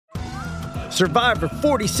Survivor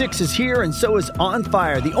 46 is here, and so is On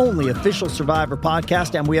Fire, the only official Survivor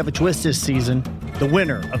podcast, and we have a twist this season. The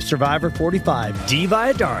winner of Survivor 45, Dee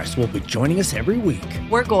Valladares, will be joining us every week.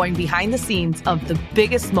 We're going behind the scenes of the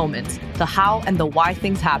biggest moments, the how and the why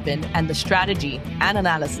things happen, and the strategy and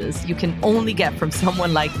analysis you can only get from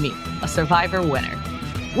someone like me, a Survivor winner.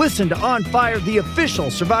 Listen to On Fire, the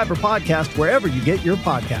official Survivor podcast, wherever you get your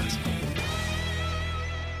podcast.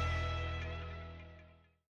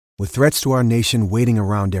 With threats to our nation waiting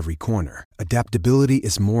around every corner, adaptability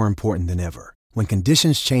is more important than ever. When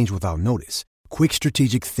conditions change without notice, quick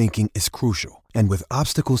strategic thinking is crucial. And with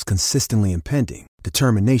obstacles consistently impending,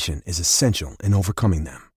 determination is essential in overcoming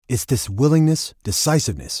them. It's this willingness,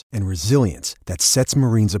 decisiveness, and resilience that sets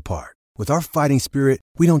Marines apart. With our fighting spirit,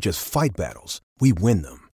 we don't just fight battles, we win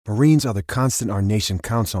them. Marines are the constant our nation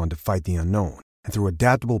counts on to fight the unknown. And through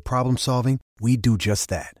adaptable problem solving, we do just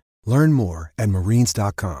that. Learn more at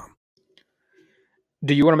marines.com.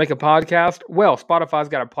 Do you want to make a podcast? Well, Spotify's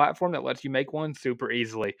got a platform that lets you make one super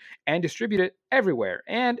easily and distribute it everywhere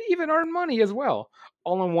and even earn money as well,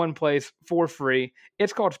 all in one place for free.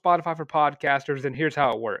 It's called Spotify for Podcasters, and here's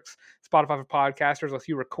how it works. Spotify for Podcasters lets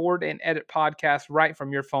you record and edit podcasts right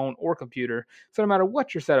from your phone or computer, so no matter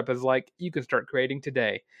what your setup is like, you can start creating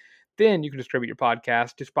today. Then you can distribute your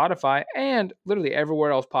podcast to Spotify and literally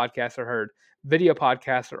everywhere else podcasts are heard. Video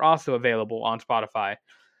podcasts are also available on Spotify.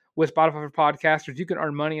 With Spotify for Podcasters, you can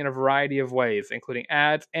earn money in a variety of ways, including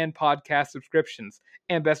ads and podcast subscriptions.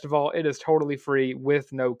 And best of all, it is totally free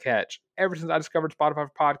with no catch. Ever since I discovered Spotify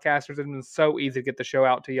for Podcasters, it's been so easy to get the show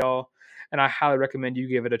out to y'all, and I highly recommend you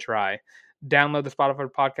give it a try. Download the Spotify for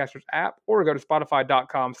Podcasters app or go to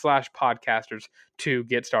spotify.com/podcasters to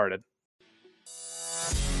get started.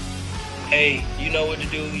 Hey, you know what to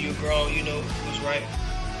do. You're grown. You know what's right.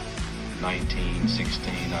 19,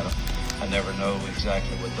 16, I never know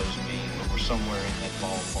exactly what those mean, but we're somewhere in that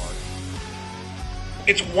ballpark.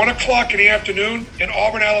 It's 1 o'clock in the afternoon in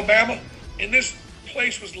Auburn, Alabama, and this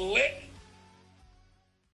place was lit.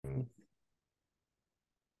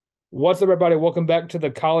 What's up, everybody? Welcome back to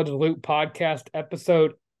the College Loop Podcast,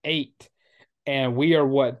 Episode 8. And we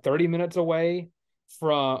are, 30 minutes away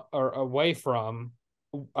from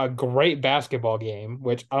a great basketball game,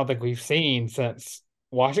 which I don't think we've seen since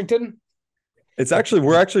Washington.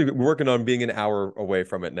 We're actually working on being an hour away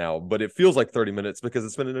from it now, but it feels like 30 minutes because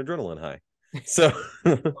it's been an adrenaline high. So,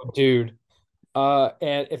 dude.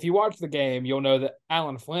 And if you watch the game, you'll know that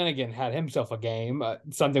Alan Flanigan had himself a game,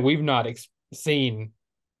 something we've not seen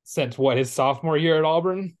since his sophomore year at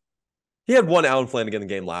Auburn. He had one Alan Flanigan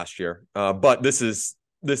game last year, but this is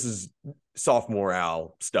sophomore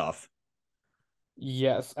Al stuff.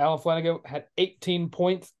 Yes, Alan Flanigan had 18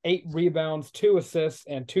 points, 8 rebounds, 2 assists,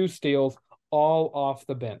 and 2 steals, all off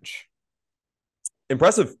the bench.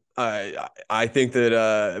 Impressive. I think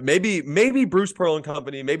that maybe Bruce Pearl and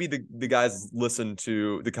company, maybe the guys listen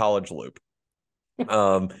to the College Loop,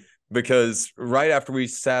 because right after we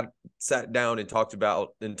sat down and talked about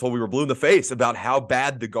until we were blue in the face about how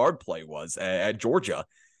bad the guard play was at Georgia,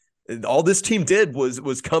 all this team did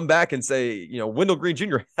was come back and say, Wendell Green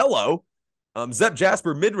Jr., hello. Zep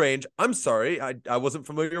Jasper mid-range, I'm sorry, I wasn't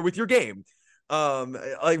familiar with your game.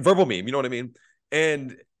 Like verbal meme, you know what I mean?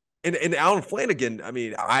 And Alan Flanigan,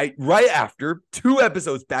 right after 2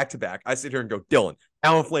 episodes back to back, I sit here and go, Dylan,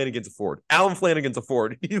 Alan Flanigan's a forward. Alan Flanigan's a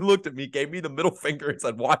forward. He looked at me, gave me the middle finger and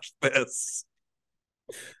said, watch this.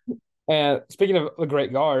 And speaking of the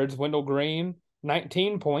great guards, Wendell Green,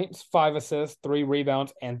 19 points, 5 assists, 3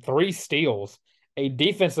 rebounds, and 3 steals. A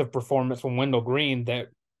defensive performance from Wendell Green that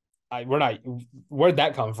where'd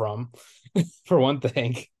that come from, for one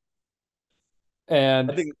thing. And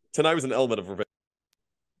I think tonight was an element of revenge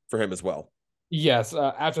for him as well. Yes,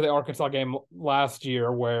 after the Arkansas game last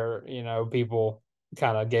year, where people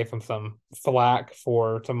kind of gave him some flack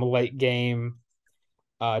for some late game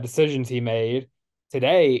decisions he made.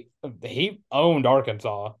 Today, he owned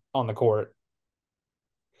Arkansas on the court,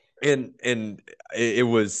 and it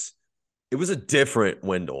was a different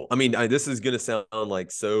Wendell. This is going to sound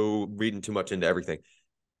like so reading too much into everything.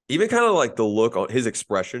 Even kind of like the look on his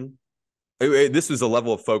expression. This was a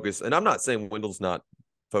level of focus, and I'm not saying Wendell's not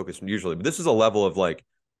focused usually, but this is a level of like,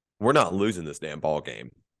 we're not losing this damn ball game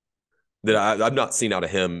that I've not seen out of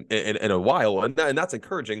him in a while, and that's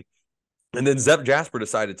encouraging. And then Zep Jasper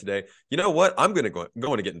decided today, you know what, I'm going to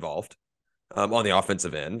get involved on the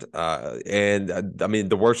offensive end.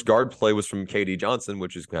 The worst guard play was from KD Johnson,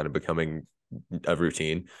 which is kind of becoming a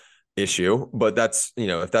routine issue. But that's,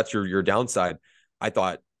 if that's your downside, I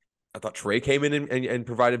thought Trey came in and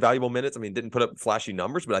provided valuable minutes. Didn't put up flashy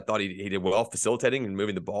numbers, but I thought he did well facilitating and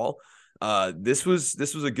moving the ball. This was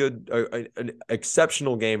a good, an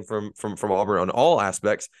exceptional game from Auburn on all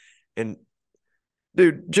aspects. And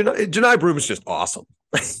dude, Janai Broome is just awesome.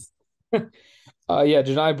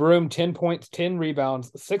 Janai Broome, 10 points, 10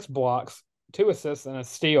 rebounds, 6 blocks, 2 assists, and a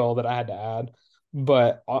steal that I had to add.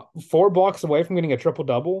 But 4 blocks away from getting a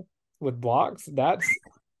triple-double with blocks,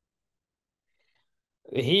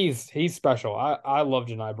 he's special. I love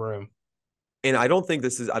Janai Broome. And I don't think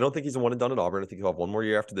he's a one and done at Auburn. I think he'll have one more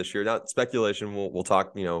year after this year. Not speculation. We'll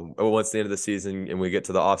talk, once the end of the season and we get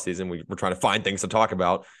to the offseason, we're trying to find things to talk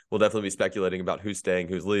about. We'll definitely be speculating about who's staying,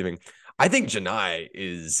 who's leaving. I think Janai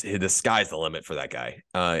the sky's the limit for that guy.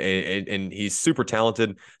 And he's super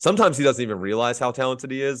talented. Sometimes he doesn't even realize how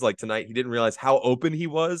talented he is. Like tonight, he didn't realize how open he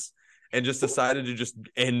was and just decided to just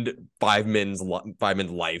end five men's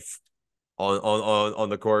life on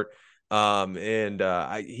the court.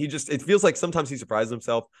 It feels like sometimes he surprises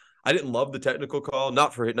himself. I didn't love the technical call,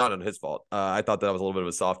 not on his fault. I thought that was a little bit of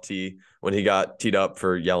a soft tee when he got teed up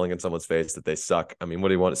for yelling in someone's face that they suck. I mean, what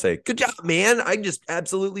do you want to say? Good job, man. I just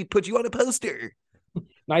absolutely put you on a poster.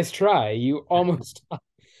 Nice try. You almost.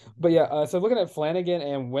 But yeah, so looking at Flanigan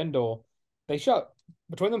and Wendell, they shot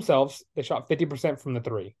between themselves. They shot 50% from the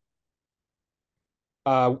three.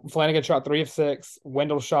 Flanigan shot 3 of 6.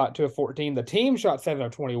 Wendell shot 2 of 14. The team shot 7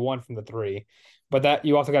 of 21 from the three. But that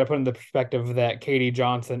you also got to put in the perspective that Katie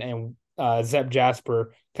Johnson and Zep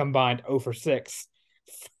Jasper combined 0 for 6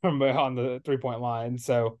 from on the 3-point line.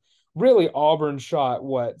 So really, Auburn shot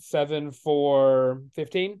 7 for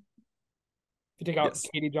 15? If you take out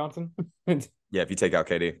Katie Johnson. Yeah, if you take out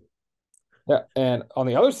Katie. Yeah, and on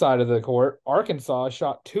the other side of the court, Arkansas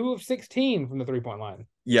shot 2 of 16 from the 3-point line.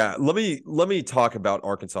 Yeah, let me talk about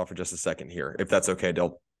Arkansas for just a second here, if that's okay,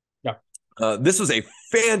 Dill. Yeah. This was a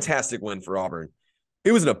fantastic win for Auburn.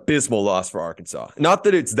 It was an abysmal loss for Arkansas. Not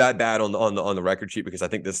that it's that bad on the record sheet, because I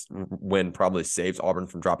think this win probably saves Auburn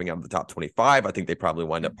from dropping out of the top 25. I think they probably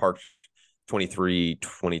wind up parked 23,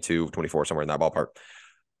 22, 24, somewhere in that ballpark.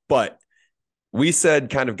 But we said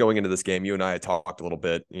kind of going into this game, you and I had talked a little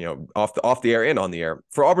bit, off the air and on the air.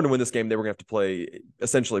 For Auburn to win this game, they were going to have to play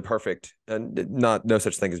essentially perfect, and no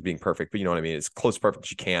such thing as being perfect, but you know what I mean? It's close to perfect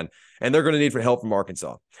as you can. And they're going to need help from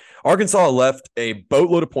Arkansas. Arkansas left a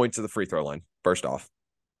boatload of points to the free throw line, first off.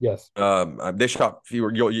 Yes. They shot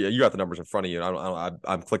fewer. You got the numbers in front of you.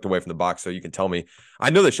 I'm clicked away from the box, so you can tell me. I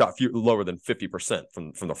know they shot lower than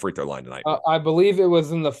 50% from the free throw line tonight. I believe it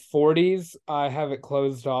was in the 40s. I have it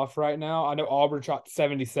closed off right now. I know Auburn shot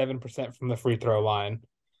 77% from the free throw line.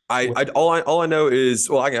 All I know is,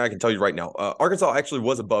 well, I can tell you right now. Arkansas actually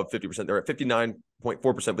was above 50%. They're at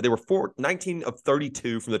 59.4%, but they were 19 of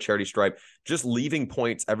 32 from the charity stripe, just leaving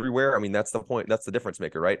points everywhere. I mean, that's the point. That's the difference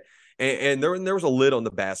maker, right? And there was a lid on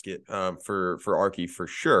the basket for Arky for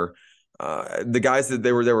sure. The guys that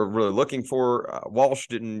they were really looking for, Walsh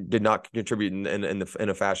did not contribute in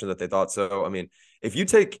a fashion that they thought so. I mean, if you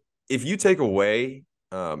take away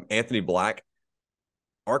Anthony Black,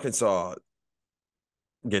 Arkansas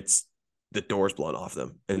gets the doors blown off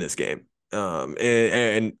them in this game.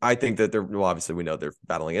 And I think that obviously we know they're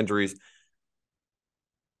battling injuries.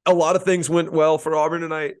 A lot of things went well for Auburn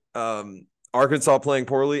tonight. Arkansas playing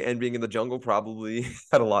poorly and being in the jungle probably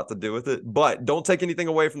had a lot to do with it, but don't take anything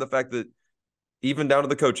away from the fact that even down to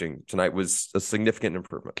the coaching tonight was a significant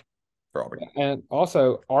improvement for Auburn. And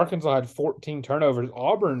also Arkansas had 14 turnovers.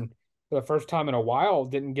 Auburn, for the first time in a while,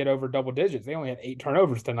 didn't get over double digits. They only had 8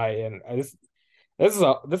 turnovers tonight. And this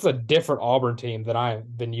is a different Auburn team that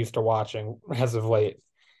I've been used to watching as of late.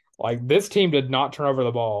 Like, this team did not turn over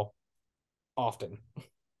the ball often.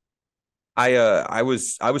 I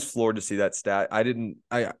was floored to see that stat.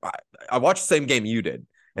 I watched the same game you did,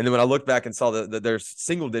 and then when I looked back and saw that there's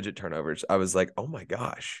single digit turnovers, I was like, oh my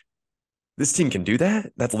gosh, this team can do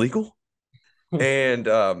that? That's legal? And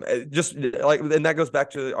just like, and that goes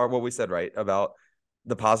back to what we said, right, about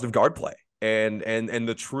the positive guard play and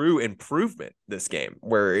the true improvement this game,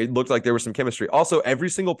 where it looked like there was some chemistry. Also, every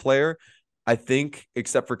single player, I think,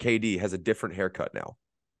 except for KD, has a different haircut now.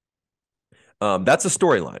 That's a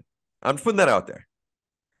storyline. I'm putting that out there.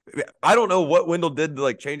 I don't know what Wendell did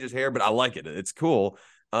to change his hair, but I like it. It's cool.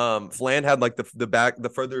 Flan had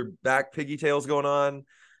the further back pigtails going on.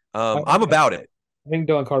 I'm about it. I think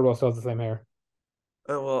Dylan Cardwell still has the same hair.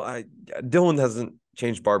 Dylan hasn't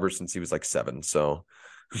changed barbers since he was 7. So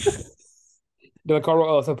Dylan Cardwell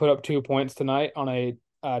also put up 2 points tonight on a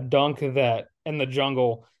dunk that in the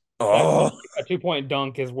jungle. Oh, a 2-point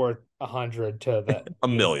dunk is worth 100 to that. A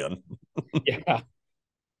million. Yeah.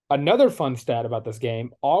 Another fun stat about this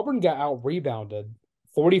game: Auburn got out rebounded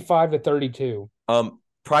 45-32.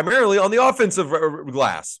 Primarily on the offensive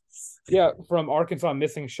glass. Yeah, from Arkansas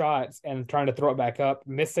missing shots and trying to throw it back up,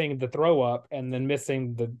 missing the throw up, and then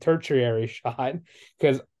missing the tertiary shot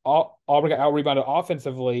because Auburn got out rebounded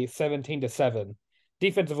offensively 17-7.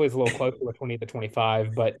 Defensively, it's a little closer with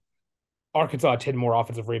 20-25, but Arkansas had 10 more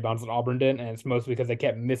offensive rebounds than Auburn did, and it's mostly because they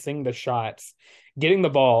kept missing the shots, getting the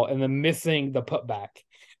ball, and then missing the putback.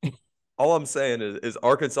 All I'm saying is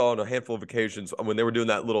Arkansas on a handful of occasions when they were doing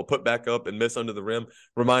that little put back up and miss under the rim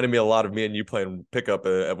reminded me a lot of me and you playing pickup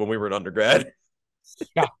when we were in undergrad.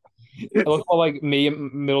 Yeah. It looks like me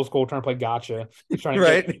in middle school trying to play gotcha. Trying to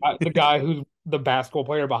right. get the guy who's the basketball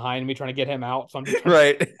player behind me, trying to get him out. So I'm just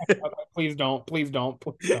right. Please don't. Please don't.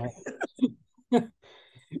 Please don't.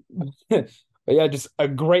 But yeah, just a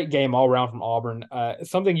great game all around from Auburn.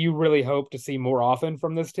 Something you really hope to see more often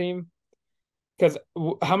from this team. Because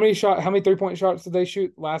how many 3-point shots did they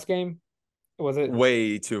shoot last game? Was it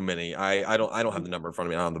way too many? I don't have the number in front of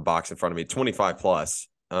me. I don't have the box in front of me. 25 plus.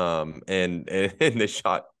 And they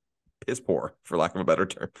shot piss poor, for lack of a better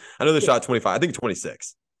term. I know they shot 25. I think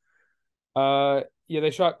 26. Yeah, they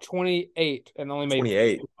shot 28 and only made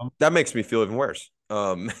 28. That makes me feel even worse.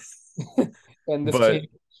 And this team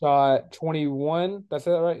shot 21. That's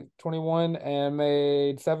it, right? 21 and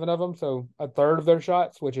made 7 of them, so a third of their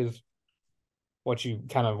shots, which is what you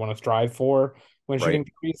kind of want to strive for when shooting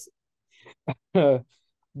threes.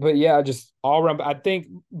 But yeah, just all around. I think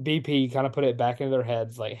BP kind of put it back into their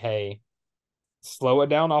heads, like, hey, slow it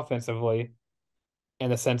down offensively, in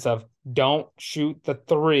the sense of don't shoot the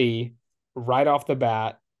 3 right off the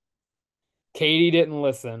bat. Katie didn't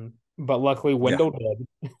listen, but luckily Wendell did.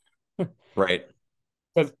 Right.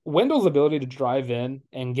 Because Wendell's ability to drive in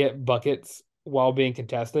and get buckets while being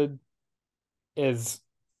contested is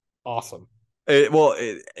awesome.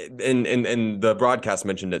 And the broadcast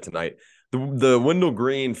mentioned it tonight. The Wendell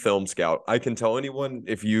Green film scout. I can tell anyone,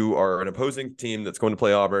 if you are an opposing team that's going to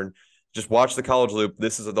play Auburn, just watch the college loop.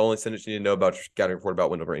 This is the only sentence you need to know about your scouting report about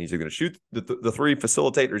Wendell Green. He's either going to shoot the 3,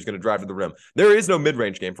 facilitate, or he's going to drive to the rim. There is no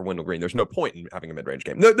mid-range game for Wendell Green. There's no point in having a mid-range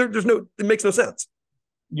game. It makes no sense.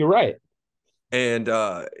 You're right. And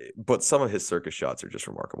but some of his circus shots are just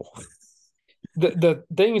remarkable. The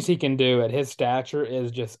things he can do at his stature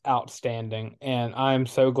is just outstanding, and I'm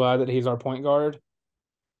so glad that he's our point guard,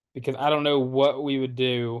 because I don't know what we would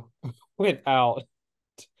do without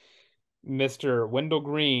Mr. Wendell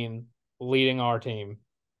Green leading our team.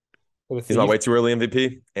 He's my way too early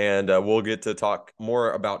MVP, and we'll get to talk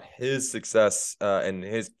more about his success and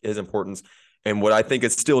his importance, and what I think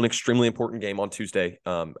is still an extremely important game on Tuesday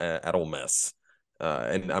at Ole Miss.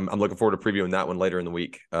 And I'm looking forward to previewing that one later in the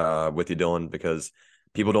week with you, Dylan, because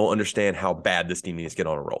people don't understand how bad this team needs to get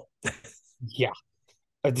on a roll. Yeah.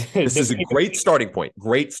 This is a great starting point.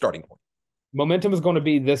 Great starting point. Momentum is going to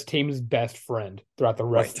be this team's best friend throughout the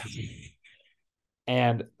rest of the season.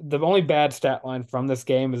 And the only bad stat line from this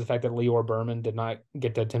game is the fact that Leor Berman did not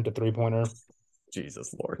get to attempt a 3-pointer.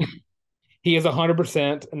 Jesus Lord. He is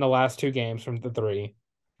 100% in the last 2 games from the 3.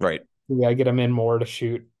 Right. We got to get him in more to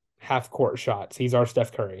shoot half-court shots. He's our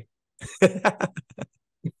Steph Curry. But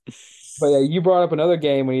yeah, you brought up another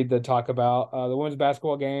game we need to talk about, the women's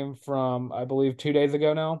basketball game from, I believe, 2 days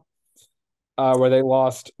ago now, where they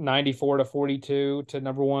lost 94-42 to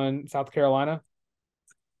number 1 South Carolina.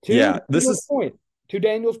 To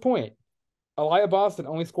Daniel's point, Aaliyah Boston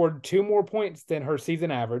only scored 2 more points than her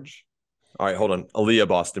season average. All right, hold on. Aaliyah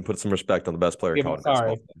Boston, put some respect on the best player in college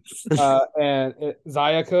basketball. And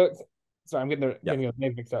Zaya Cook. Sorry, I'm getting the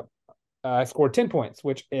names mixed up. Scored 10 points,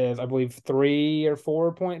 which is, I believe, 3 or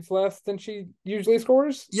 4 points less than she usually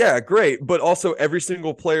scores. Yeah, great. But also every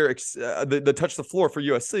single player that touched the floor for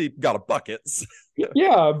USC got a bucket.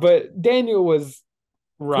 Yeah, but Daniel was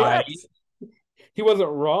right. Correct. He wasn't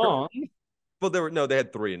wrong. Well, they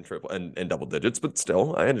had 3 in triple and double digits, but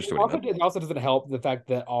still, I understood. It also doesn't help the fact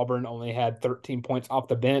that Auburn only had 13 points off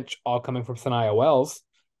the bench, all coming from Sanaya Wells.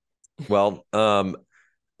 Well,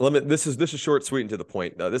 this is short, sweet, and to the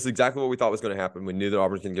point. This is exactly what we thought was going to happen. We knew that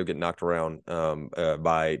Auburn's going to go get knocked around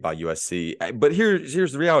by USC. But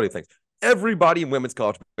here's the reality of things. Everybody in women's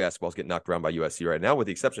college basketball is getting knocked around by USC right now, with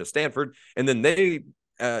the exception of Stanford. And then they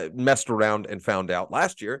messed around and found out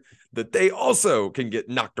last year that they also can get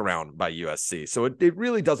knocked around by USC. So it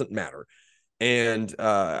really doesn't matter. And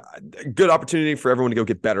good opportunity for everyone to go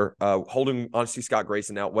get better. Holding, honestly, Scott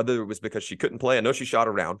Grayson out, whether it was because she couldn't play. I know she shot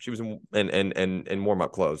around. She was in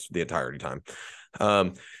warm-up clothes the entirety time.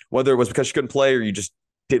 Whether it was because she couldn't play, or you just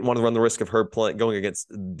didn't want to run the risk of her going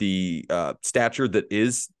against the stature that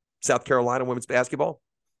is South Carolina women's basketball.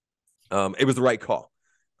 It was the right call.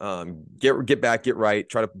 Get back, get right,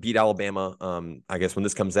 try to beat Alabama. I guess when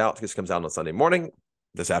this comes out on Sunday morning,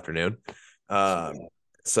 this afternoon.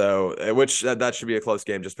 So, which that should be a close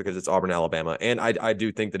game just because it's Auburn, Alabama. And I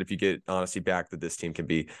do think that if you get honesty back, that this team can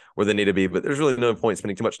be where they need to be. But there's really no point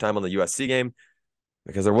spending too much time on the USC game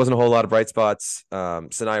because there wasn't a whole lot of bright spots.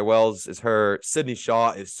 Sinai Wells is her. Sydney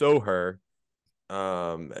Shaw is so her.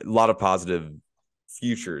 A lot of positive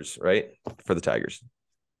futures, right, for the Tigers.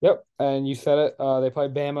 Yep, and you said it. They play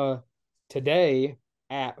Bama today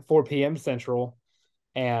at 4 p.m. Central.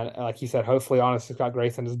 And like you said, hopefully, honestly, Scott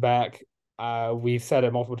Grayson is back. We've said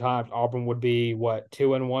it multiple times. Auburn would be what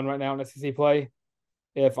 2-1 right now in SEC play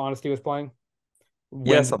if Honesty was playing.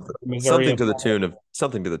 Yeah, Wins Missouri something to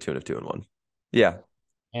the tune of 2-1. Yeah.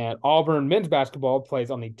 And Auburn men's basketball plays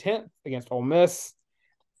on the 10th against Ole Miss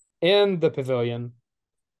in the Pavilion.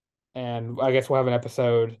 And I guess we'll have an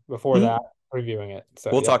episode before that previewing it. So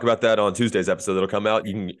we'll talk about that on Tuesday's episode that'll come out.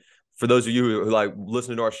 You can, for those of you who like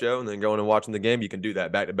listening to our show and then going and watching the game, you can do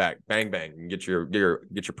that back to back, bang bang. You can get your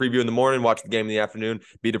preview in the morning, watch the game in the afternoon,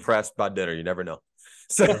 be depressed by dinner. You never know.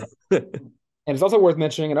 So, and it's also worth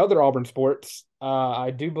mentioning in other Auburn sports.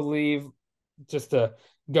 I do believe, just to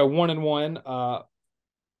go 1-1,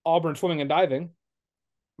 Auburn swimming and diving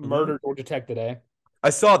murdered Georgia Tech today. I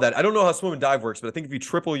saw that. I don't know how swim and dive works, but I think if you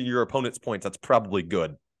triple your opponent's points, that's probably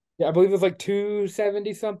good. Yeah, I believe it was like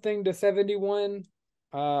 270 something to 71.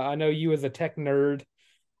 I know you as a Tech nerd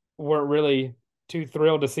weren't really too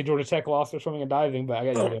thrilled to see Georgia Tech lost their swimming and diving, but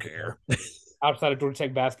I don't care. Outside of Georgia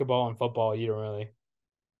Tech basketball and football, you don't really,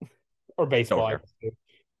 or baseball.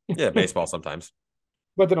 Yeah, baseball sometimes.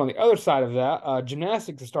 But then on the other side of that,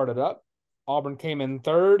 gymnastics has started up. Auburn came in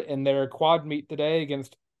third in their quad meet today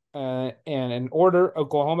against, and in order,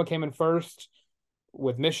 Oklahoma came in first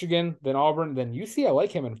with Michigan, then Auburn, then UCLA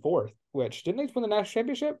came in fourth, which didn't they win the national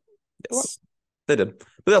championship? Yes, they did.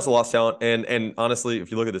 But that's a lost talent. And honestly,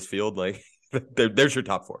 if you look at this field, like there's your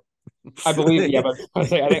top four. I believe, yeah, but I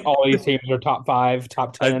think all these teams are top 5,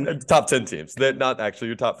 top 10. Top 10 teams. They're not actually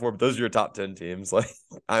your top 4, but those are your top 10 teams. Like,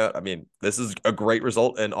 I mean, this is a great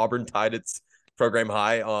result, and Auburn tied its program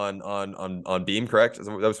high on beam, correct? Is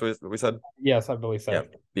that what we said? Yes, I believe so. Yeah,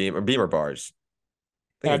 beam or bars.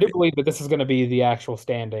 I do believe that this is going to be the actual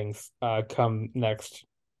standings come next.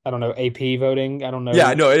 I don't know, AP voting. I don't know.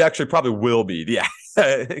 Yeah, no, it actually probably will be. Yeah.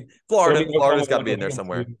 Florida's got to be in there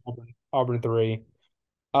somewhere. Auburn 3.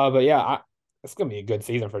 But yeah, it's going to be a good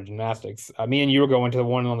season for gymnastics. Me and you were going to the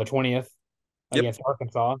one on the 20th against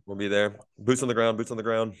Arkansas. We'll be there. Boots on the ground. Boots on the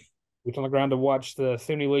ground to watch the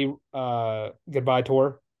SUNY Lee goodbye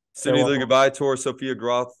tour. SUNY Lee goodbye tour, Sophia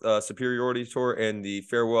Groth superiority tour, and the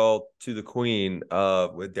farewell to the Queen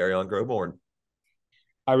with Darion Grosborn.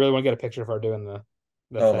 I really want to get a picture of her doing the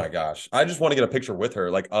oh my gosh. I just want to get a picture with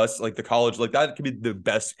her, like us, like the college, like that could be the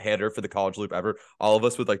best header for the college loop ever. All of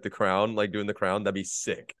us with like the crown, like doing the crown. That'd be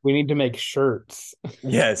sick. We need to make shirts.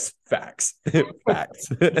 Yes. Facts. Facts.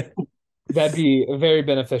 That'd be very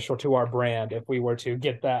beneficial to our brand if we were to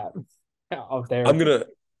get that out there.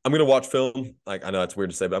 I'm gonna watch film. Like, I know it's weird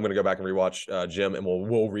to say, but I'm gonna go back and rewatch Jim, and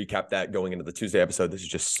we'll recap that going into the Tuesday episode. This is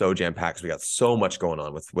just so jam packed. We got so much going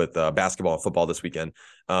on with basketball and football this weekend.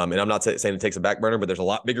 And I'm not saying it takes a back burner, but there's a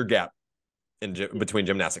lot bigger gap between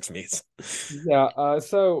gymnastics meets. Yeah.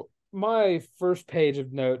 So my first page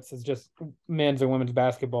of notes is just men's and women's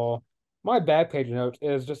basketball. My back page of notes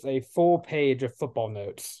is just a full page of football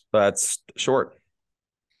notes. That's short.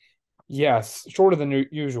 Yes, shorter than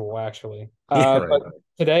usual, actually. But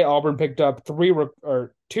today, Auburn picked up 2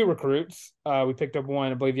 recruits. We picked up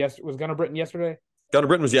one, I believe, was Gunnar Britton yesterday? Gunnar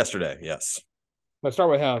Britton was yesterday, yes. Let's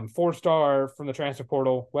start with him. 4-star from the transfer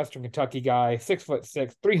portal, Western Kentucky guy,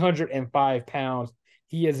 6'6", 305 pounds.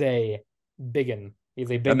 He is a biggin.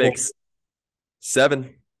 He's a big. That makes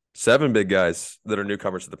seven big guys that are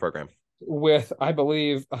newcomers to the program. With, I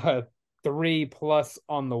believe, 3+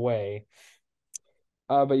 on the way.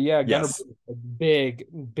 But yeah, Gunnar, a big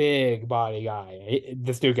body guy.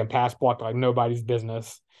 This dude can pass block like nobody's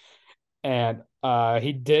business. And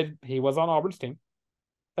he was on Auburn's team.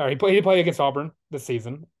 Or he played against Auburn this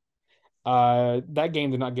season. That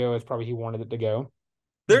game did not go as probably he wanted it to go.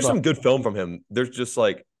 There's some good film from him. There's just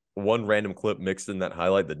like one random clip mixed in that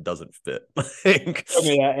highlight that doesn't fit.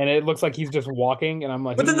 And it looks like he's just walking, and I'm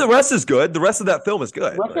like, but then the rest is good. The rest of that film is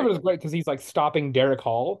good. The rest of it is great because he's like stopping Derek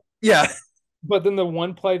Hall. Yeah. But then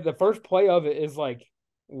the first play of it is like,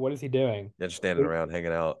 what is he doing? Yeah, just standing around,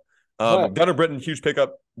 hanging out. Gunnar Britton, huge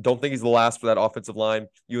pickup. Don't think he's the last for that offensive line.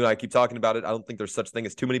 You and I keep talking about it. I don't think there's such thing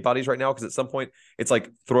as too many bodies right now because at some point it's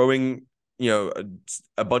like throwing,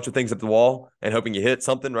 a bunch of things at the wall and hoping you hit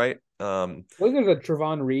something, right? I think there's a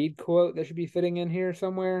Trevon Reed quote that should be fitting in here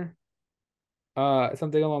somewhere.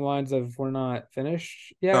 Something along the lines of we're not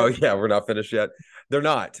finished yet. Oh yeah, we're not finished yet. They're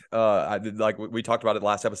not. I did, like we talked about it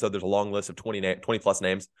last episode. There's a long list of 20 plus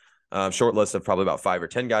names. Short list of probably about 5 or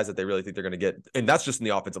 10 guys that they really think they're going to get, and that's just in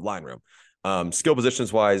the offensive line room. Skill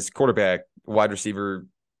positions wise, quarterback, wide receiver,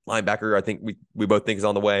 linebacker. I think we both think is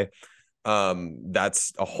on the way.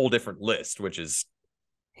 That's a whole different list, which is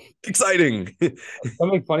exciting.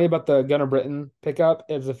 Something funny about the Gunnar Britton pickup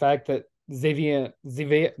is the fact that Xavier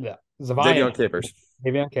Capers.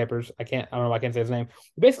 Xavier Capers. I don't know if I can say his name.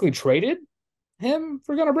 We basically traded him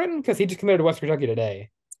for Gunnar Britton because he just committed to West Kentucky today.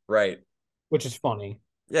 Right. Which is funny.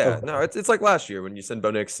 Yeah, no, it's like last year when you send Bo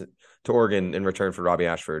Nix to Oregon in return for Robbie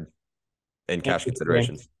Ashford and cash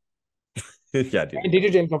considerations. Yeah, dude. And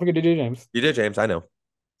DJ James, don't forget DJ James. DJ James, I know.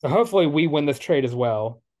 So hopefully we win this trade as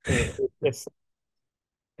well. It's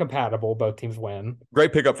compatible. Both teams win.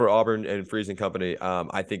 Great pickup for Auburn and Freeze Company.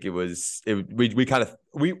 I think we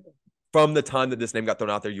from the time that this name got thrown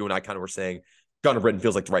out there, you and I kind of were saying Gunnar Britton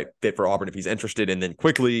feels like the right fit for Auburn if he's interested. And then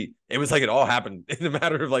quickly, it was like it all happened in a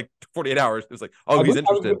matter of like 48 hours. It was like, he's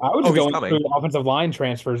interested. I was going through offensive line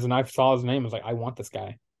transfers and I saw his name. I was like, I want this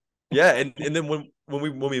guy. Yeah, and then when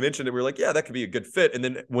we mentioned it, we were like, yeah, that could be a good fit. And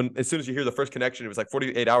then as soon as you hear the first connection, it was like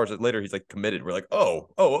 48 hours later, he's like committed. We're like, oh,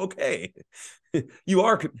 okay. You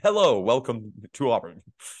are welcome to Auburn.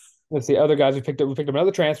 Let's see, other guys we picked up. We picked up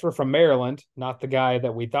another transfer from Maryland, not the guy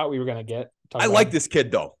that we thought we were going to get. I like this kid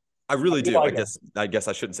though. I really do. I guess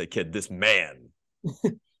I shouldn't say kid. This man.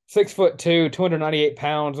 6'2", 298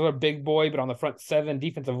 pounds. Another big boy, but on the front seven,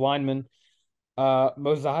 defensive lineman.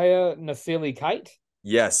 Mosiah Nasili Kite.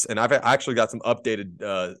 Yes, and I've actually got some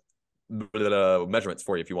updated measurements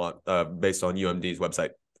for you if you want, based on UMD's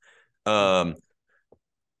website.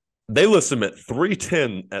 They list him at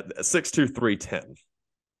 310 at 6'2", 310.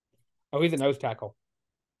 Oh, he's a nose tackle.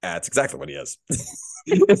 That's exactly what he is.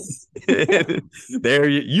 There,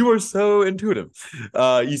 you are so intuitive.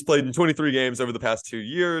 He's played in 23 games over the past 2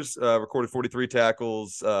 years, recorded 43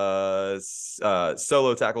 tackles,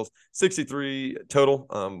 solo tackles, 63 total.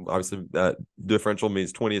 Obviously, that differential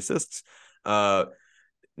means 20 assists,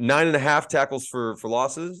 9.5 tackles for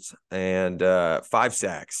losses, and 5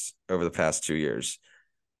 sacks over the past 2 years.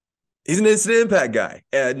 He's an instant impact guy,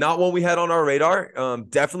 not one we had on our radar.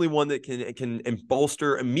 Definitely one that can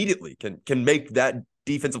bolster immediately, can make that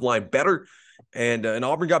defensive line better. And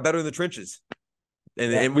Auburn got better in the trenches.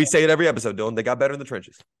 And we say it every episode, Dylan. They got better in the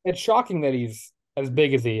trenches. It's shocking that he's as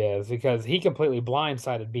big as he is because he completely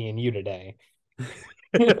blindsided me and you today.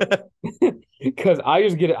 Because I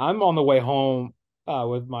just get it. I'm on the way home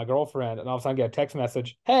with my girlfriend, and all of a sudden I get a text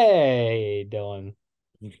message. Hey, Dylan.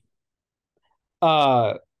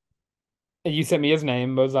 You sent me his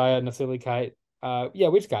name, Mosiah Nasili Kite. Yeah,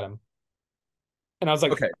 we just got him. And I was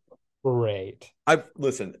like, okay, great.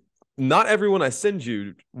 Listen, not everyone I send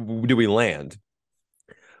you do we land,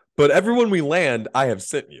 but everyone we land, I have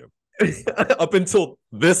sent you. Up until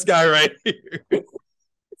this guy right here.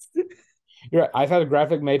 You're right. I've had a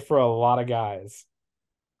graphic made for a lot of guys.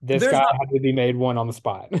 This guy had to be made one on the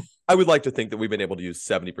spot. I would like to think that we've been able to use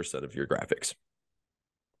 70% of your graphics.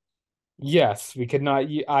 Yes, we could not.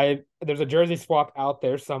 There's a jersey swap out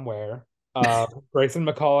there somewhere. Grayson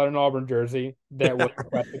McCall in an Auburn jersey that was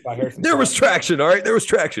requested by Harrison. There was traction, all right. There was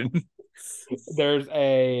traction. There's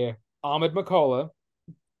a Ahmed McCullough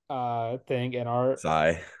thing in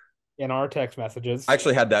our text messages. I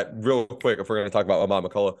actually had that real quick. If we're going to talk about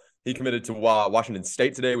Ahmed McCullough, he committed to Washington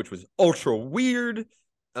State today, which was ultra weird.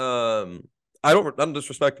 I don't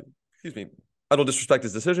disrespect. Excuse me. I don't disrespect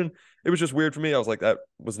his decision. It was just weird for me. I was like, that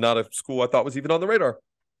was not a school I thought was even on the radar.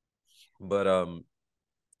 But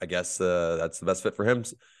I guess that's the best fit for him.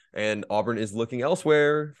 And Auburn is looking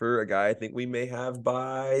elsewhere for a guy I think we may have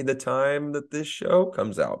by the time that this show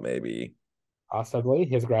comes out, maybe. Possibly.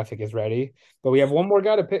 His graphic is ready. But we have one more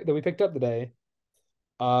guy that we picked up today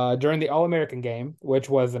during the All-American game, which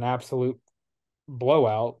was an absolute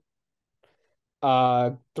blowout.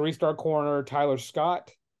 3-star corner, Tyler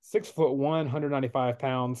Scott. 6'1", 195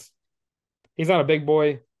 pounds. He's not a big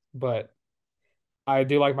boy, but I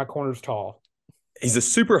do like my corners tall. He's a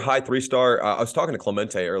super high 3-star. I was talking to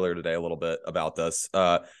Clemente earlier today a little bit about this,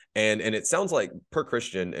 and it sounds like per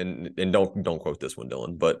Christian, and don't quote this one,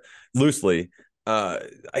 Dylan, but loosely,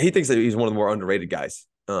 he thinks that he's one of the more underrated guys.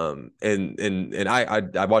 And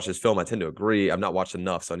I watch his film. I tend to agree. I've not watched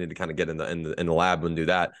enough, so I need to kind of get in the lab and do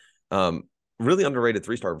that. Really underrated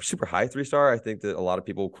 3-star, super high 3-star. I think that a lot of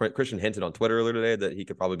people, Christian hinted on Twitter earlier today that he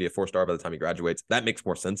could probably be a 4-star by the time he graduates. That makes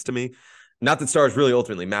more sense to me. Not that stars really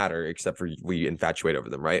ultimately matter, except for we infatuate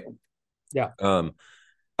over them, right? Yeah.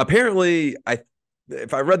 Apparently,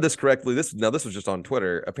 if I read this correctly, this was just on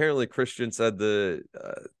Twitter. Apparently, Christian said Tyler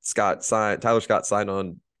Scott signed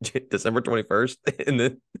on December 21st, and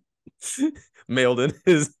then mailed in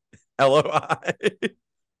his LOI.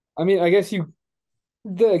 I mean, I guess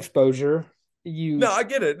the exposure. No, I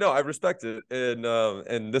get it. No, I respect it,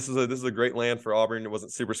 and this is a great land for Auburn. It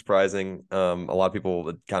wasn't super surprising. A lot of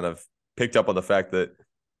people kind of picked up on the fact that,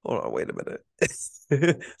 hold on, wait a minute,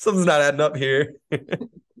 something's not adding up here.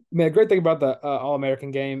 Man, the great thing about the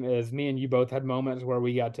All-American game is me and you both had moments where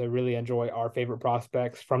we got to really enjoy our favorite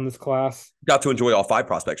prospects from this class. Got to enjoy all 5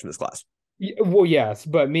 prospects from this class. Well, yes,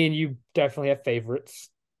 but me and you definitely have favorites.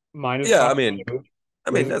 Mine is Yeah, Connor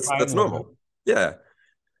I mean that's normal. Yeah.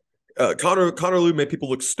 Connor Lew made people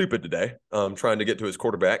look stupid today, trying to get to his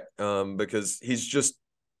quarterback, because he's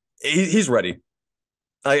ready.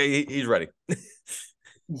 He's ready.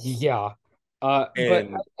 Yeah. But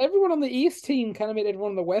everyone on the East team kind of made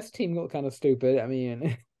everyone on the West team look kind of stupid. I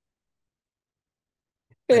mean,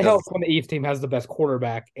 it helps when the East team has the best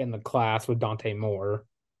quarterback in the class with Dante Moore.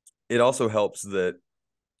 It also helps that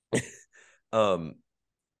the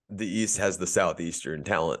East has the Southeastern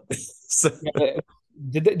talent. So,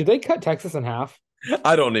 did they cut Texas in half?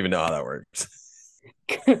 I don't even know how that works.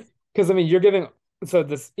 Because I mean, so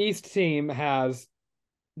this East team has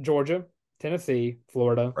Georgia, Tennessee,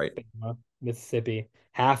 Florida, right, Bama, Mississippi,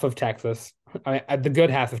 half of Texas. I mean, the good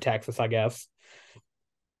half of Texas, I guess.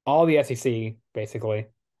 All the SEC, basically.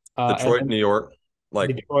 Detroit, New York,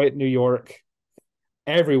 New York,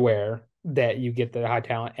 everywhere that you get the high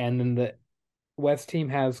talent, and then the West team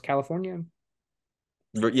has California.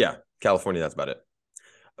 Yeah, California. That's about it.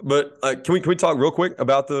 But can we talk real quick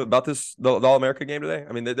about the All-America game today?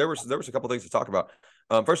 I mean, there was a couple things to talk about.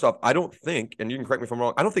 First off, I don't think, and you can correct me if I'm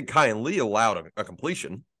wrong, I don't think Kyan Lee allowed a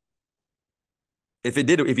completion. If he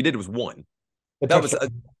did, it was one. The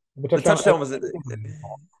touchdown was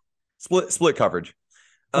split coverage.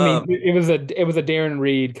 I mean, it was a Darren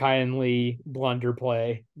Reed, Kyan Lee blunder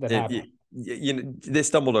play that happened. They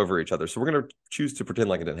stumbled over each other, so we're gonna choose to pretend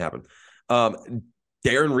like it didn't happen.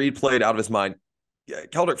 Darren Reed played out of his mind.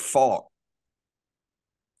 Keldrick Falk.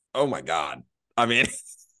 Oh my God! I mean,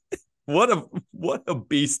 what a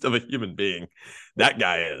beast of a human being that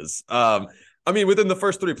guy is. I mean, within the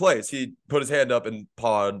first 3 plays, he put his hand up and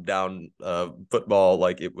pawed down football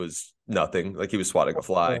like it was nothing, like he was swatting a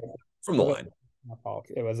fly from the line.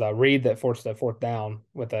 It was Reed that forced the 4th down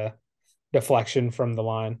with a deflection from the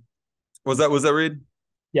line. Was that Reed?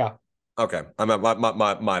 Yeah. Okay.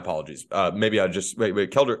 My apologies. Maybe I just wait.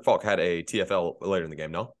 Keldrick Falk had a TFL later in the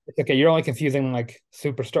game. No. It's okay. You're only confusing like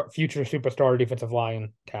future superstar defensive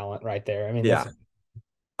line talent right there. I mean, yeah.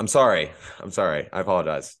 I'm sorry. I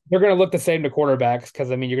apologize. They're going to look the same to quarterbacks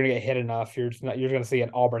because I mean you're going to get hit enough. You're going to see an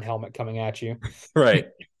Auburn helmet coming at you. Right.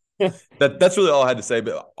 That's really all I had to say.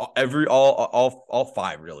 But all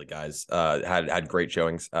 5 really guys had great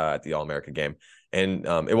showings at the All-America game, and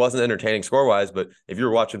it wasn't entertaining score wise. But if you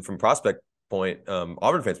were watching from prospect point,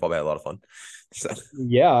 Auburn fans probably had a lot of fun. So.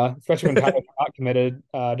 Yeah, especially when Tyler Scott committed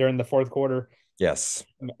during the 4th quarter. Yes.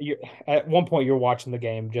 At one point, you're watching the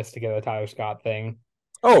game just to get a Tyler Scott thing.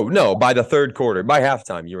 Oh no! By the 3rd quarter, by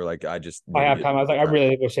halftime, you were like, "I just." By halftime, I was like, "I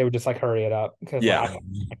really wish they would just like hurry it up because I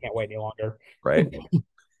can't wait any longer." Right.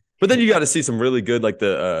 But then you got to see some really good, like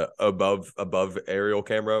the above aerial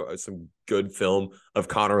camera, some good film of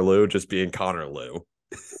Connor Lew just being Connor Lew.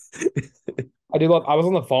 I do love. I was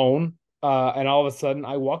on the phone, and all of a sudden,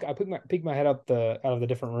 I peek my head out of the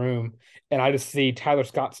different room, and I just see Tyler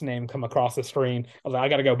Scott's name come across the screen. I was like, I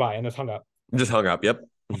got to go by, and just hung up. Yep.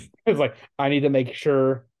 It's like I need to make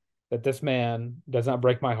sure that this man does not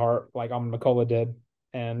break my heart like McCullough did,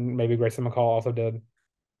 and maybe Grayson McCall also did.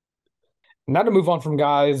 Now to move on from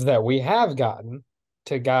guys that we have gotten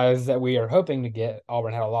to guys that we are hoping to get.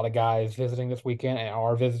 Auburn had a lot of guys visiting this weekend and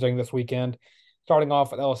are visiting this weekend. Starting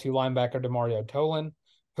off with LSU linebacker Demario Tolan,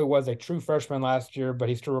 who was a true freshman last year, but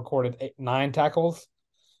he still recorded 9 tackles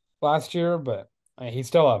last year. But he's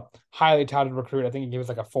still a highly touted recruit. I think he was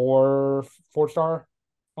like a 4-star.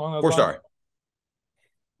 4-star.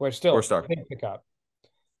 Which still 4-star. Big pickup.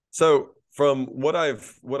 So from what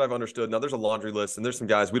I've understood, now there's a laundry list and there's some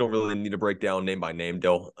guys we don't really need to break down name by name,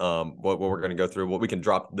 Dill. What we're going to go through, what we can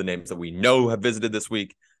drop the names that we know have visited this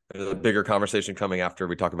week. There's a bigger conversation coming after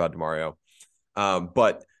we talk about Demario.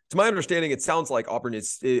 But to my understanding, it sounds like Auburn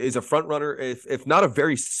is a front runner, if not a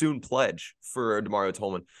very soon pledge for Demario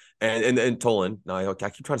Tolman and Tolan. Now I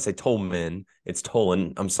keep trying to say Tolman. It's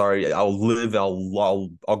Tolan. I'm sorry. I'll live.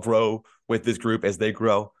 I'll grow with this group as they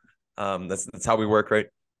grow. That's how we work, right?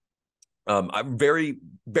 I'm very,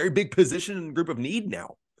 very big position and group of need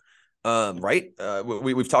now. Right?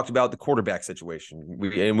 We've talked about the quarterback situation.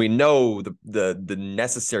 We know the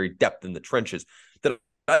necessary depth in the trenches that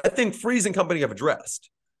I think Freeze and company have addressed.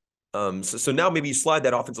 So now maybe you slide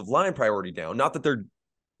that offensive line priority down. Not that they're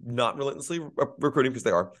not relentlessly recruiting, because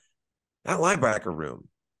they are. That linebacker room,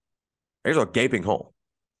 there's a gaping hole.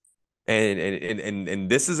 And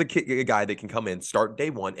this is a guy that can come in, start day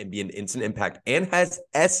one, and be an instant impact, and has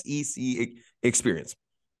SEC experience.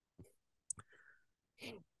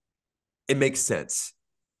 It makes sense.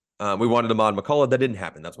 We wanted Ahmad McCullough. That didn't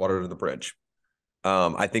happen. That's water under the bridge.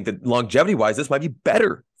 I think that longevity-wise, this might be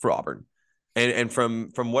better for Auburn. And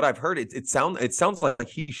from what I've heard, it sounds like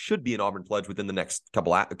he should be an Auburn pledge within the next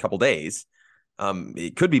couple days.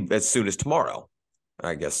 It could be as soon as tomorrow.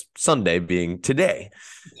 I guess Sunday being today.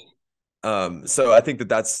 So I think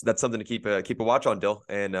that's something to keep a watch on, Dill,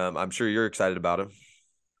 and I'm sure you're excited about him.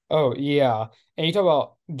 Oh yeah, and you talk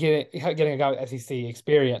about getting a guy with SEC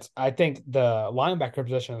experience. I think the linebacker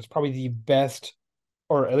position is probably the best,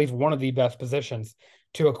 or at least one of the best positions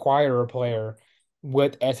to acquire a player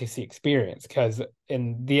with SEC experience, because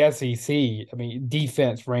in the SEC, I mean,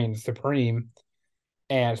 defense reigns supreme,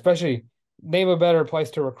 and especially name a better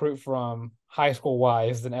place to recruit from high school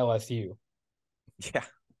wise than LSU. Yeah,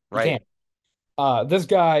 You right. can't. This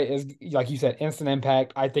guy is, like you said, instant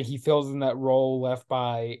impact. I think he fills in that role left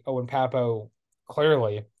by Owen Papo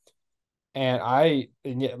clearly. And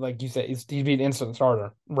yet, like you said, he'd be an instant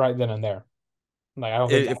starter right then and there. Like, I don't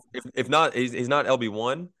think If not, he's not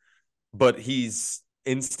LB1, but he's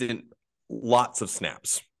instant lots of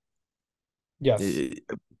snaps. yes.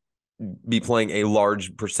 Be playing a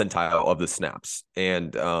large percentile of the snaps.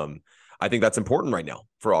 And I think that's important right now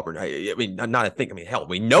for Auburn. I mean, not I think, I mean, hell,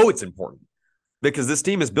 we know it's important because this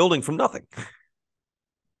team is building from nothing.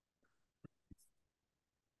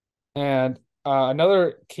 And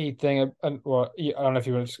another key thing, well, I don't know if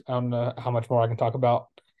I don't know how much more I can talk about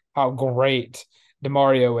how great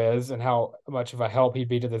DeMario is and how much of a help he'd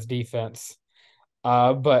be to this defense.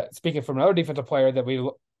 But speaking from another defensive player that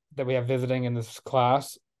we have visiting in this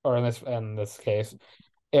class, or in this case,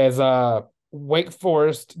 is Wake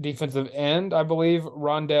Forest defensive end, I believe,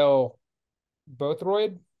 Rondell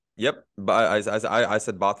Bothroyd. Yep, but I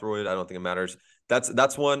said Bothroyd. I don't think it matters.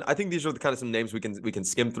 That's one. I think these are the kind of some names we can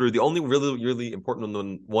skim through. The only really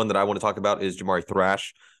important one that I want to talk about is Jamari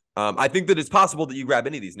Thrash. I think that it's possible that you grab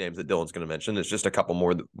any of these names that Dylan's going to mention. It's just a couple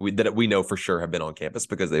more that we know for sure have been on campus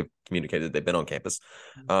because they've communicated they've been on campus.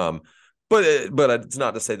 But it's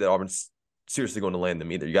not to say that Auburn's seriously going to land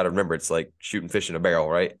them either. You got to remember, it's like shooting fish in a barrel,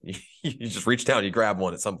 right? You just reach down, you grab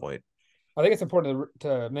one at some point. I think it's important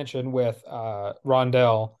to mention with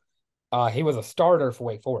Rondell, he was a starter for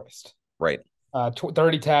Wake Forest. Right.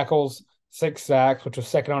 30 tackles, 6 sacks, which was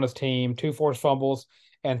second on his team, 2 forced fumbles,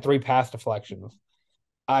 and 3 pass deflections.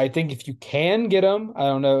 I think if you can get him, I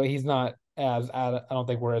don't know, he's not I don't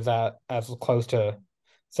think we're as close to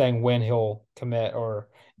saying when he'll commit or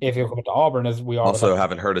if he'll commit to Auburn as we are. Also,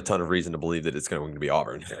 haven't heard a ton of reason to believe that it's going to be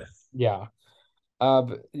Auburn. Yeah.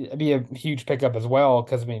 But it'd be a huge pickup as well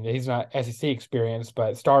because, I mean, he's not SEC experience,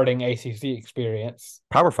 but starting ACC experience.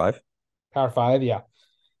 Power 5. Power 5, yeah.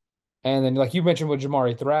 And then, like you mentioned with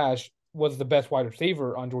Jamari Thrash, was the best wide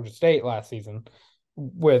receiver on Georgia State last season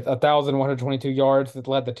with 1,122 yards that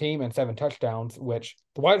led the team and 7 touchdowns, which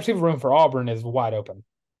the wide receiver room for Auburn is wide open.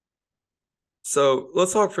 So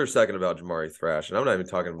let's talk for a second about Jamari Thrash, and I'm not even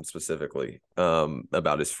talking specifically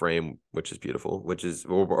about his frame, which is beautiful,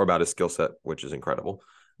 or about his skill set, which is incredible.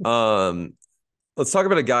 Let's talk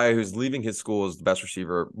about a guy who's leaving his school as the best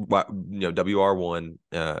receiver, WR1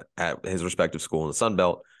 at his respective school in the Sun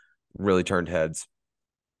Belt, really turned heads.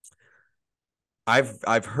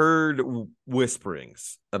 I've heard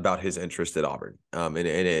whisperings about his interest at Auburn, and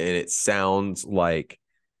it sounds like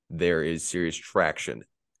there is serious traction.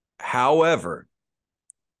 However,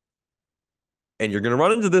 and you're going to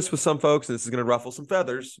run into this with some folks, and this is going to ruffle some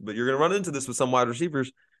feathers, but you're going to run into this with some wide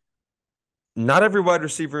receivers. Not every wide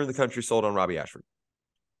receiver in the country sold on Robbie Ashford.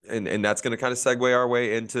 And that's going to kind of segue our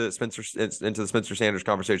way into the Spencer Sanders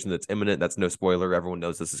conversation that's imminent. That's no spoiler. Everyone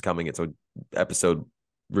knows this is coming. It's an episode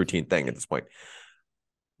routine thing at this point.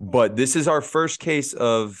 But this is our first case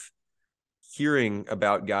of hearing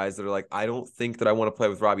about guys that are like, I don't think that I want to play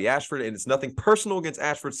with Robbie Ashford. And it's nothing personal against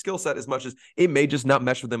Ashford's skill set as much as it may just not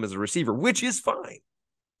mesh with him as a receiver, which is fine.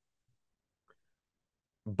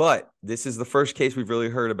 But this is the first case we've really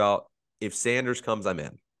heard about. If Sanders comes, I'm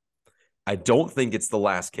in. I don't think it's the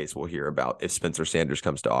last case we'll hear about. If Spencer Sanders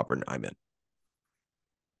comes to Auburn, I'm in.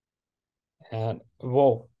 And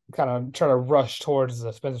we'll kind of try to rush towards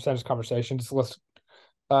the Spencer Sanders conversation. Just list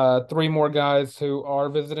 3 more guys who are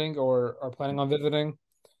visiting or are planning on visiting.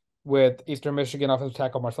 with Eastern Michigan offensive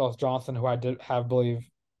tackle Marcellus Johnson, who I believe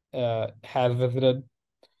has visited.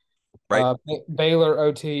 Right. Baylor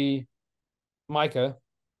OT Micah.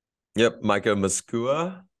 Yep. Micah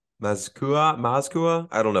Mazkua.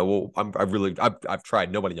 I don't know. Well, I've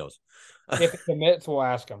tried. Nobody knows. If he commits, we'll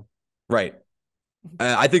ask him. Right.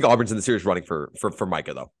 I think Auburn's in the serious running for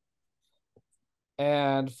Micah though.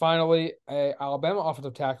 And finally, a Alabama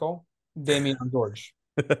offensive tackle, Damian George.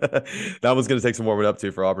 That one's going to take some warming up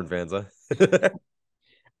too for Auburn fans, huh?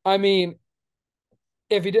 I mean,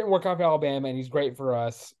 if he didn't work out for Alabama and he's great for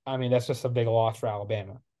us, I mean, that's just a big loss for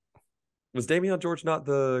Alabama. Was Damian George not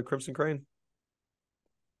the Crimson Crane?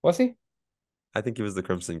 Was he? I think he was the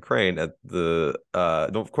Crimson Crane at the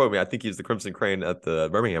don't quote me, I think he was the Crimson Crane at the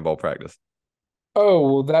Birmingham Bowl practice.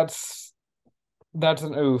 Oh, that's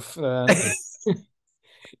an oof.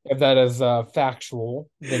 If that is factual,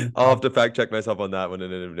 then I'll have to fact check myself on that one,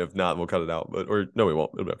 and if not, we'll cut it out. No, we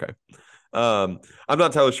won't. It'll be okay. I'm not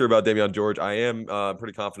entirely sure about Damian George. I am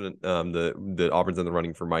pretty confident that Auburn's in the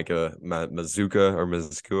running for Micah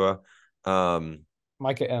Mazkua.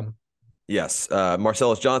 Micah M. Yes,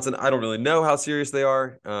 Marcellus Johnson. I don't really know how serious they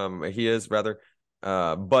are. He is rather,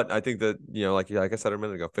 but I think that like I said a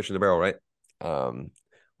minute ago, fish in the barrel, right?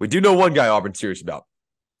 We do know one guy Auburn's serious about,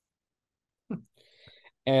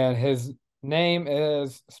 and his name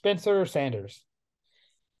is Spencer Sanders,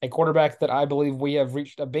 a quarterback that I believe we have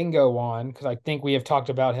reached a bingo on because I think we have talked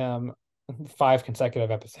about him 5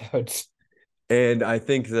 consecutive episodes. And I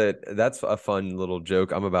think that's a fun little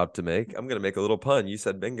joke I'm about to make. I'm going to make a little pun. You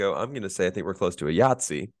said bingo. I'm going to say I think we're close to a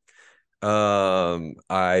Yahtzee.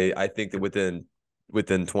 I think that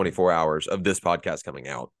within 24 hours of this podcast coming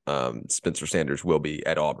out, Spencer Sanders will be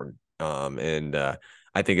at Auburn. And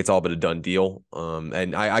I think it's all but a done deal.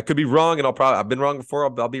 And I could be wrong, and I've been wrong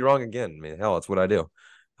before. I'll be wrong again. I mean, hell, that's what I do.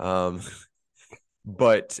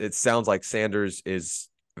 But it sounds like Sanders is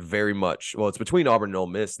very much, well, it's between Auburn and Ole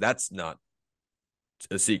Miss. That's not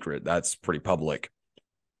a secret. That's pretty public.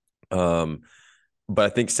 But I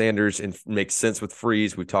think Sanders makes sense with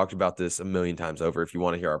Freeze. We've talked about this a million times over. If you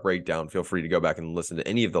want to hear our breakdown, feel free to go back and listen to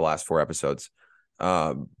any of the last 4 episodes.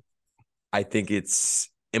 I think it's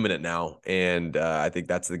imminent now, and I think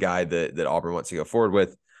that's the guy that Auburn wants to go forward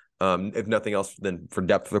with. If nothing else, then for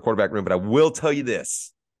depth for the quarterback room. But I will tell you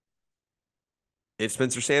this. If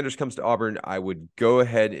Spencer Sanders comes to Auburn, I would go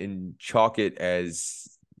ahead and chalk it as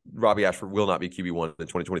Robbie Ashford will not be QB1 in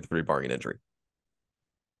 2023, barring an injury.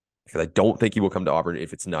 Because I don't think he will come to Auburn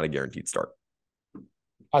if it's not a guaranteed start.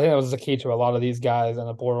 I think that was the key to a lot of these guys in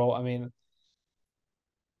the portal. I mean,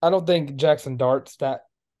 I don't think Jackson Dart's that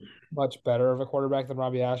much better of a quarterback than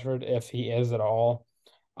Robbie Ashford, if he is at all.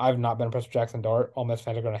 I've not been impressed with Jackson Dart. All Miss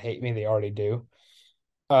fans are going to hate me. They already do.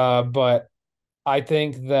 But I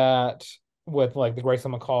think that with like the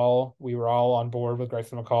Grayson McCall, we were all on board with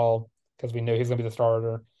Grayson McCall because we knew he's going to be the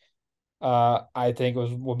starter. I think it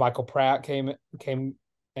was when Michael Pratt came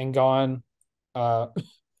and gone. I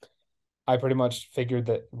pretty much figured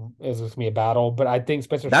that it was going to be a battle, but I think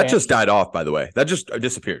Spencer Sanders just died off, by the way. That just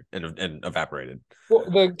disappeared and evaporated. Well,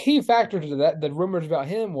 the key factor to that, the rumors about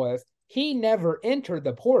him was he never entered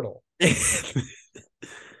the portal. He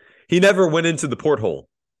never went into the porthole.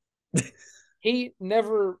 He's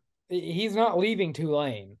not leaving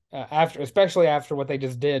Tulane especially after what they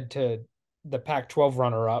just did to the Pac-12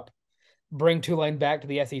 runner-up. Bring Tulane back to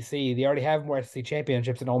the SEC. They already have more SEC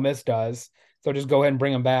championships than Ole Miss does. So just go ahead and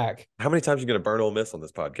bring them back. How many times are you going to burn Ole Miss on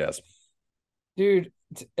this podcast? Dude,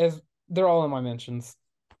 they're all in my mentions.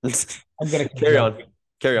 I'm going to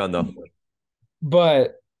carry on, though.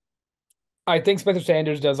 But I think Spencer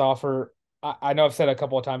Sanders does offer. I know I've said a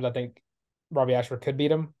couple of times I think Robbie Ashford could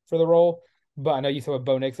beat him for the role, but I know you said with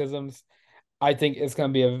Bo Nix-isms. I think it's going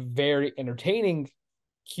to be a very entertaining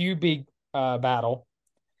QB battle,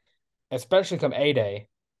 especially come A-Day.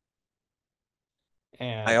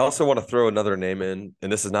 And I also want to throw another name in,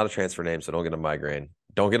 and this is not a transfer name, so don't get a migraine.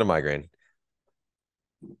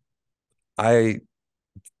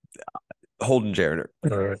 Holden Jariner.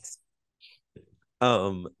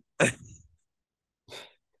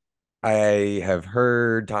 I have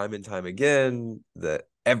heard time and time again that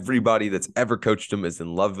everybody that's ever coached him is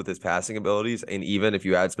in love with his passing abilities, and even if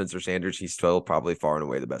you add Spencer Sanders, he's still probably far and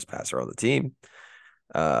away the best passer on the team.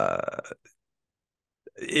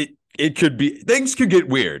 It could be, things could get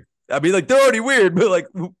weird. I mean, like, they're already weird, but like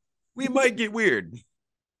we might get weird.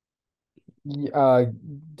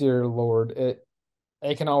 Dear Lord, it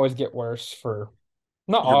can always get worse for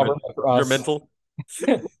not Auburn, but for us. You're mental.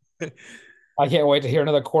 I can't wait to hear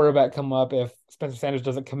another quarterback come up if Spencer Sanders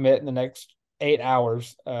doesn't commit in the next 8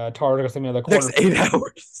 hours. Tar's going to send me another quarterback. Next 8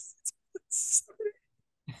 hours.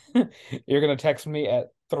 You're gonna text me at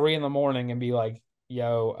 3 in the morning and be like,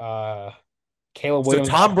 "Yo, Caleb So Williams."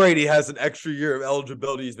 Tom Brady has an extra year of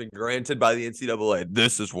eligibility he's been granted by the NCAA.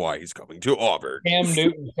 This is why he's coming to Auburn. Cam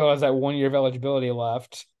Newton still has that 1 year of eligibility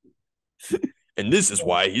left. And this is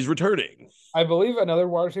why he's returning. I believe another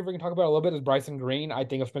wide receiver we can talk about a little bit is Bryson Green. I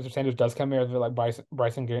think if Spencer Sanders does come here, I feel like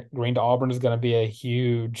Bryson Green to Auburn is going to be a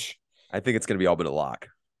huge. I think it's going to be all but a lock.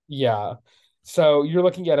 Yeah. So you're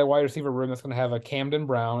looking at a wide receiver room that's going to have a Camden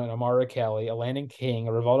Brown, and Amara Kelly, a Landon King,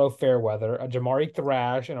 a Rivaldo Fairweather, a Jamari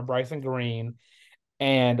Thrash, and a Bryson Green.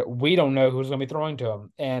 And we don't know who's going to be throwing to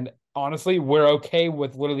him. And honestly, we're okay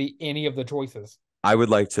with literally any of the choices. I would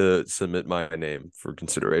like to submit my name for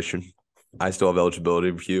consideration. I still have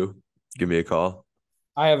eligibility with you. Give me a call.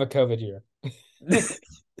 I have a COVID year. I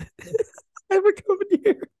have a COVID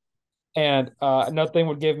year. And nothing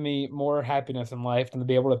would give me more happiness in life than to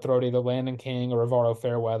be able to throw to either Landon King or Rivaldo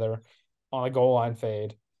Fairweather on a goal line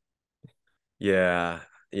fade. Yeah,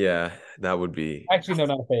 that would be. Actually, no,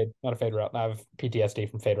 not a fade route. I have PTSD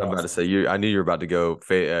from fade routes. I'm about to say you. I knew you were about to go.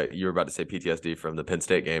 You were about to say PTSD from the Penn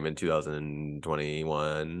State game in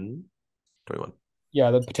 2021.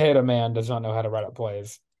 Yeah, the potato man does not know how to write up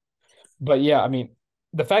plays. But yeah, I mean,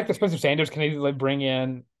 the fact that Spencer Sanders can easily bring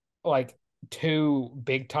in like 2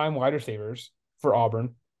 big time wide receivers for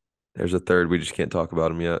Auburn. There's a third. We just can't talk about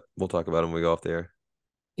him yet. We'll talk about him when we go off the air.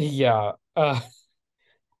 Yeah.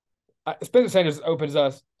 Spencer Sanders opens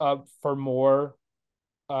us up for more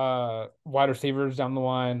wide receivers down the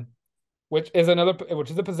line, which is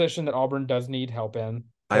a position that Auburn does need help in.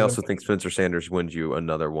 I also think Spencer Sanders wins you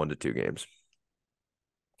another 1 to 2 games.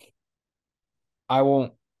 I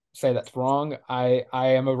won't say that's wrong. I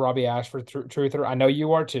am a Robbie Ashford truther. I know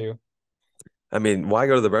you are too. I mean, why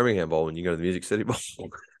go to the Birmingham Bowl when you go to the Music City Bowl?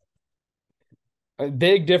 A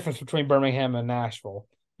big difference between Birmingham and Nashville.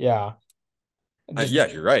 Yeah. Yeah,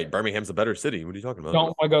 you're right. Birmingham's a better city. What are you talking about? Don't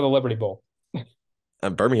want to go to the Liberty Bowl.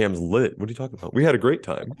 Birmingham's lit. What are you talking about? We had a great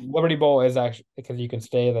time. Liberty Bowl is actually because you can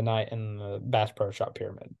stay the night in the Bass Pro Shop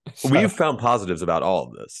Pyramid. So, we've found positives about all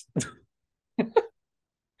of this.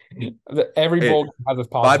 Every bowl has its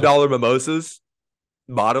positive. $5 mimosas,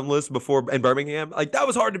 bottomless before in Birmingham. Like that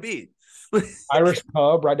was hard to beat. Irish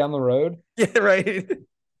pub right down the road. Yeah, right.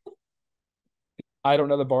 I don't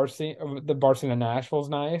know the bar scene. The bar scene in Nashville's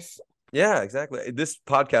nice. Yeah, exactly. This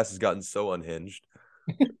podcast has gotten so unhinged,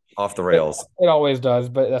 off the rails. It always does,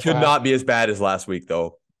 but that's could not be as bad as last week,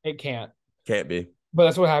 though. It can't. Can't be. But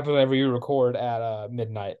that's what happens whenever you record at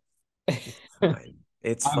midnight.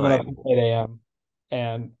 It's I'm fine. up at 8 a.m.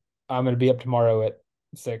 and I'm going to be up tomorrow at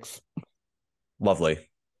 6. Lovely.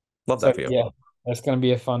 Love that for you. Yeah, that's going to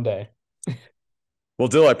be a fun day. Well,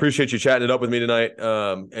 Dill, I appreciate you chatting it up with me tonight.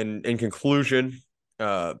 And in conclusion,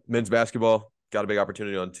 men's basketball got a big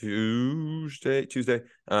opportunity on Tuesday.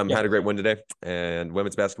 Had a great win today. And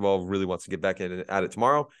women's basketball really wants to get back at it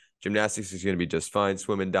tomorrow. Gymnastics is going to be just fine.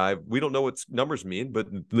 Swim and dive. We don't know what numbers mean, but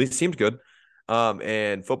at least it seemed good.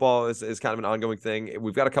 And football is kind of an ongoing thing.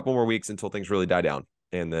 We've got a couple more weeks until things really die down.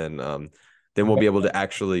 And then we'll be able to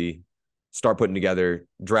actually start putting together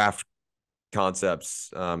draft concepts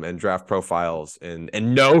and draft profiles and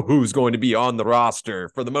know who's going to be on the roster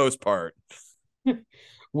for the most part.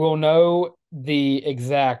 We'll know the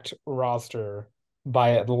exact roster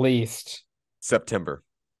by at least September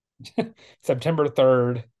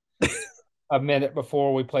 3rd, a minute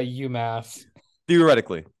before we play UMass.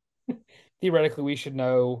 Theoretically, we should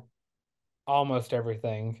know almost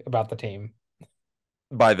everything about the team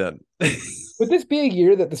by then. Would this be a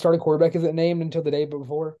year that the starting quarterback isn't named until the day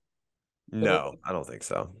before? No, I don't think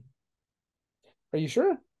so. Are you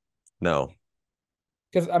sure? No.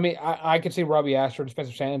 Because, I mean, I could see Robbie Ashford and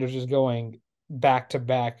Spencer Sanders just going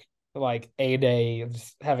back-to-back, like, A-Day,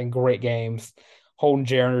 just having great games. Holden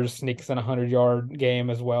Jarner sneaks in a 100-yard game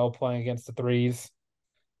as well, playing against the threes.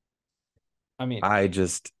 I mean, I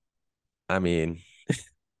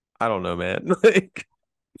don't know, man. Like,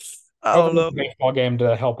 I don't know. Baseball game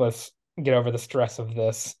to help us get over the stress of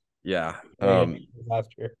this. Yeah. Last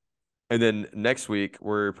year. And then next week,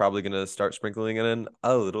 we're probably going to start sprinkling in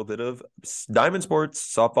a little bit of diamond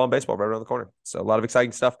sports, softball and baseball right around the corner. So a lot of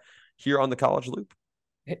exciting stuff here on the College Loop.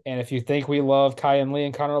 And if you think we love Kai and Lee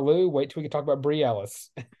and Connor Liu, wait till we can talk about Bree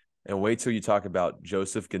Ellis. And wait till you talk about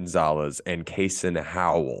Joseph Gonzalez and Kaysen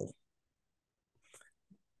Howell.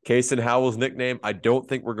 Kaysen Howell's nickname, I don't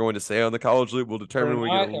think we're going to say on the College Loop. We'll determine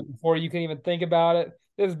when we get and before you can even think about it.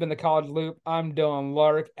 This has been the College Loop. I'm Dylan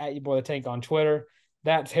Lark at your boy the Tank on Twitter.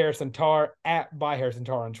 That's Harrison Tarr at by Harrison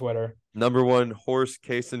Tarr on Twitter. #1 horse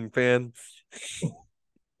Kaysen fan.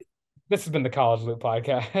 This has been the College Loop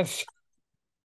podcast.